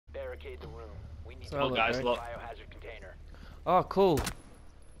barricade the room. We need So to guys, the look. biohazard container. Oh, cool.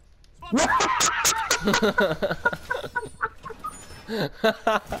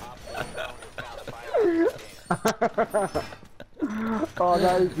 Oh,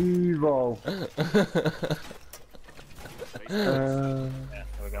 that is evil. Yeah, there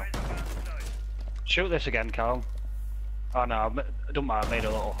we go. Shoot this again, Carl. Oh no, it don't matter, I made a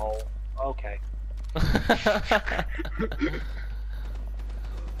little hole. Okay.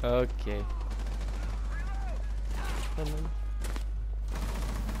 Okay.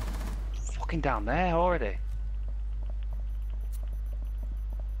 Fucking down there already.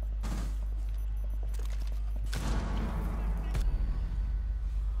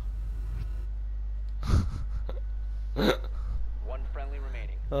 One friendly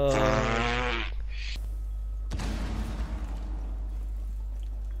remaining.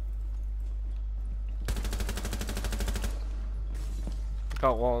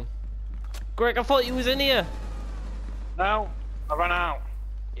 Got one. Greg, I thought you was in here. No, I ran out.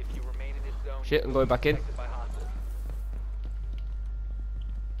 If you remain in this zone, Shit, I'm going back in. protected by hostiles.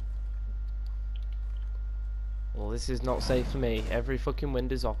 Well, this is not safe for me. Every fucking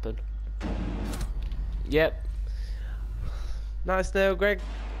window's open. Yep. Nice now, Greg.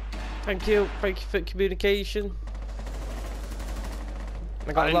 Thank you. Thank you for communication.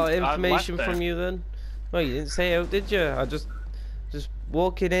 I got a lot of information from you then. Well, you didn't say out, did you? I just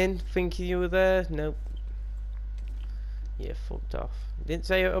walking in, thinking you were there. Nope. Yeah, fucked off. Didn't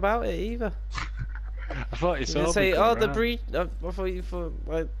say out about it either. I thought you saw Didn't me say, come oh, the around. breach. I thought you thought,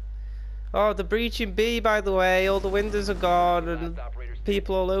 like, oh, the breach in B, by the way. All the windows are gone and Last operator standing.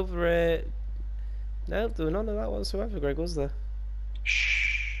 people all over it. No, there was none of that whatsoever, Greg, was there?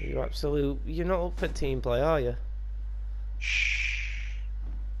 Shh. You absolute. You're not up for team play, are you? Shh.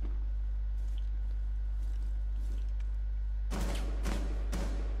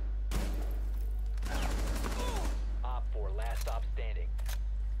 Op 4, last stop standing.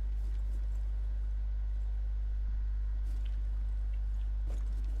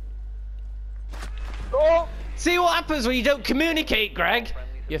 Oh! See what happens when you don't communicate, Greg?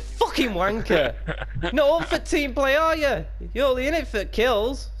 You fucking wanker. Not up for team play, are you? You're only in it for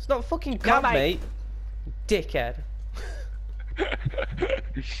kills. It's not fucking COD, mate. Dickhead.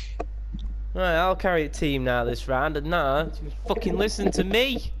 Right, I'll carry a team now this round, and now you fucking listen to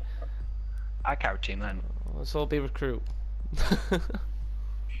me. I carry team then. Let's all be recruit.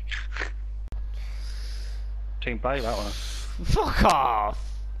 Team play that one. Fuck off!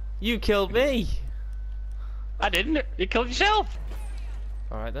 You killed me. I didn't. You killed yourself.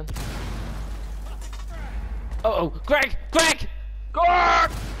 Alright then. Uh oh, Greg! Greg! God!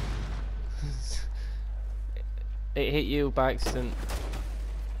 It hit you by accident.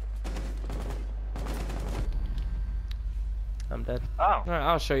 I'm dead. Oh. Alright,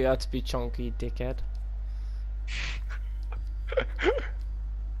 I'll show you how to be chunky, dickhead.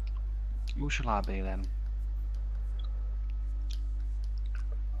 Who shall I be then?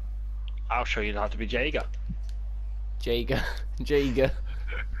 I'll show you how to be Jaeger. Jaeger. Jaeger.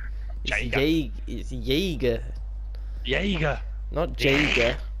 Jaeger. It's Jaeger. Jaeger. Not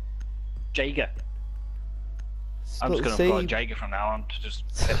Jaeger. Jaeger. I'm just gonna call it Jaeger from now on to just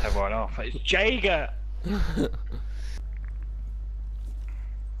piss everyone off. It's Jaeger.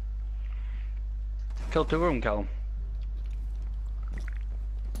 Kill two of them, Callum.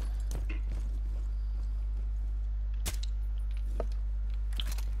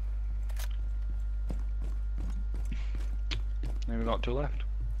 Then we got two left.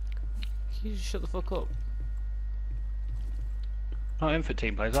 You just shut the fuck up. Not in for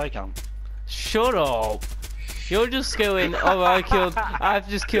team plays, I can. Shut up. You're just going, oh, I've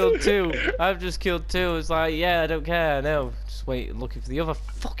just killed two. I've just killed two. It's like, yeah, I don't care. No, just wait, looking for the other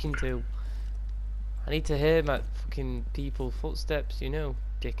fucking two. I need to hear my fucking people footsteps, you know,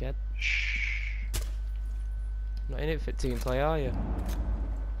 dickhead. Shh. Not in it for team play, are you?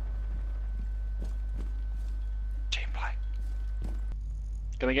 Team play.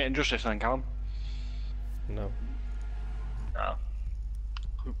 Gonna get injustice then, Callum? No. No.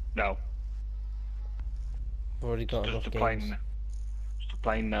 No. I've already got enough Just a games. plain. Just a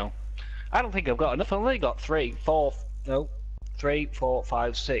plain no. I don't think I've got enough. I've only got 3, 4,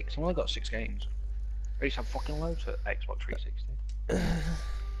 5, 6. I've only got 6 games. I used to have fucking loads for Xbox 360.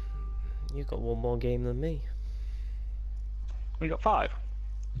 You've got one more game than me. We got 5.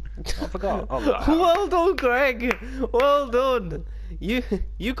 I forgot. Oh, that. Well done, Greg. Well done. You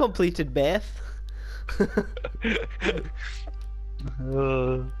completed math.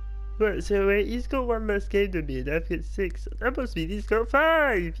 Right, so wait, he's got one less game than me, and I've got 6. That must mean he's got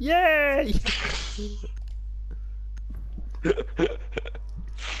 5. Yay!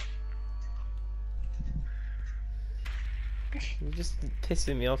 You're just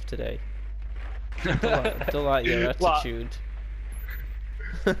pissing me off today. Don't like your What? attitude.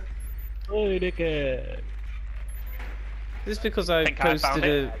 Oh, dickhead. Is this because I Think I found posted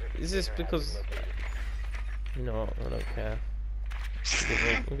it? a... Is this because... You know what, I don't care.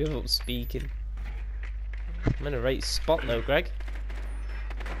 I'll give up speaking. I'm in a right spot though, Greg.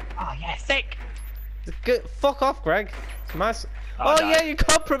 Oh, yeah, sick. Fuck off, Greg. It's my... Oh, no. Yeah, you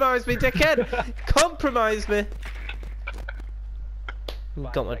compromised me, dickhead! Compromised me!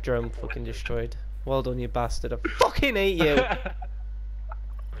 Got my drone fucking destroyed. Well done, you bastard. I fucking hate you!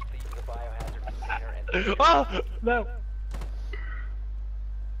 Proceed to the biohazard container and Oh, no.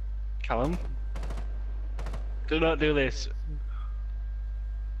 Callum. Do not do this.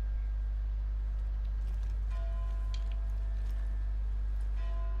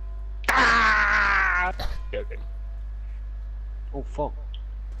 Ah! Okay. Oh, fuck.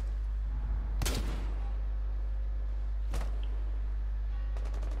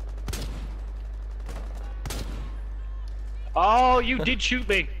 Oh, you did shoot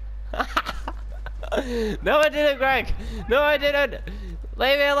me. No, I didn't, Greg! No, I didn't!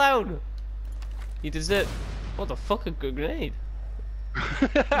 Leave me alone! You deserve... What the fuck, a good grenade?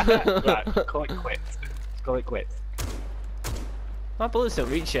 Right, call it quits. Call it quits. My bullets don't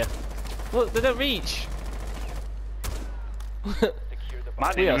reach you. Look, they don't reach! secure the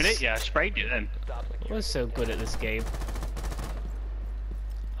Might didn't even Yes. hit you, I sprayed you then. stop secure. We're so good at this game.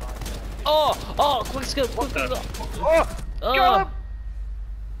 Oh! Oh! Quick skill! Quick skill! Oh! Oh!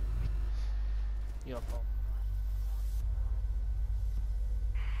 Your fault.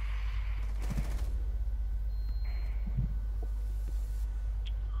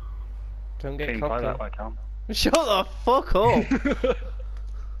 Don't get Can you play that cocky. way, Callum? Shut the fuck up!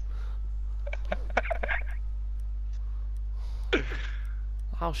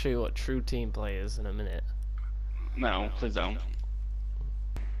 I'll show you what true team play is in a minute. No, please don't.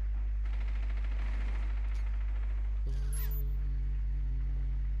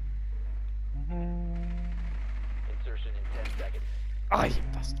 Insertion in 10 seconds. Ah, you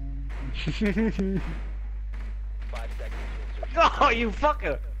bastard. 5 seconds to insertion. Oh, you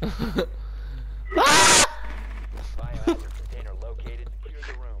fucker! Biohazard container located. Secure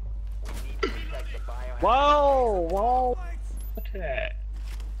the room. We need to protect the biohazard. Whoa! Whoa! Okay.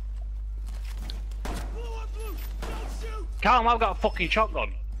 Callum, I've got a fucking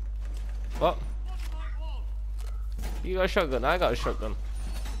shotgun. What? You got a shotgun, I got a shotgun.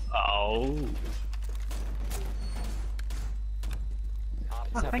 Oh. Is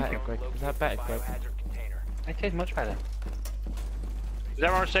that thank better, you. Greg? Is that better, Greg? Biohazard container. It is much better. Is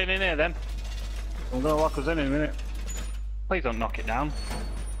everyone staying in here then? I'm gonna lock us in a minute. Please don't knock it down.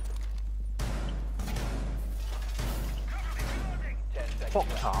 10 seconds Fuck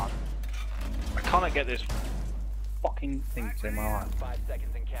left. hard. I cannot get this fucking thing to my life. 5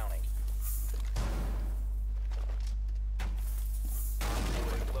 seconds and counting. We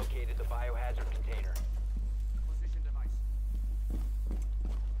have located the biohazard container.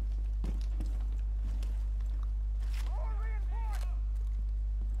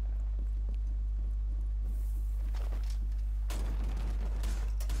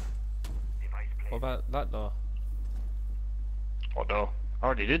 What about that door? What door? I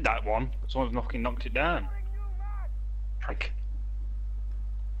already did that one. Someone's knocked it down. Prick.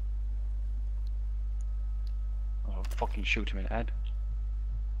 I'll fucking shoot him in the head.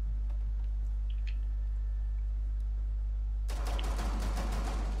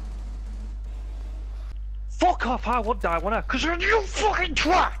 Fuck off, I would die, wouldn't I? Cause you fucking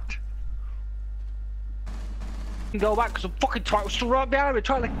twat! Go back cause the fucking twat was still right behind me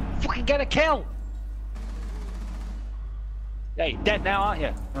trying to fucking get a kill! Yeah, you're dead now, aren't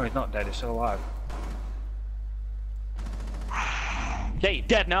you? No, he's not dead, he's still alive. Yeah, you're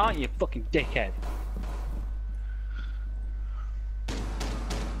dead now, aren't you, fucking dickhead?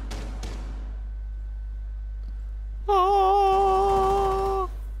 Oh,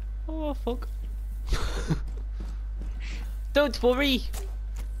 oh fuck. Don't worry.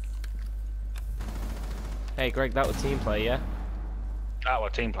 Hey Greg, that was team play, yeah? Ah,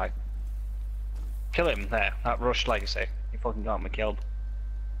 what team play? Kill him there, that Rush Legacy. He fucking got me killed.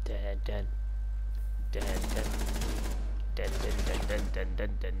 Dun dun dun dun dun dun dun dun dun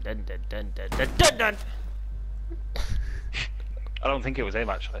dun dun dun dun dun dun dun. I don't think it was him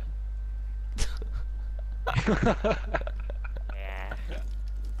actually. Yeah.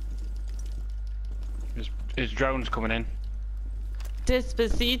 His drone's coming in.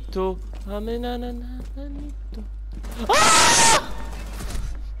 Despacito. Amenanananito. Ah!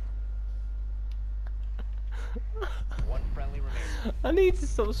 One friendly remaining. I need to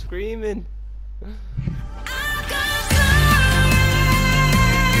stop screaming.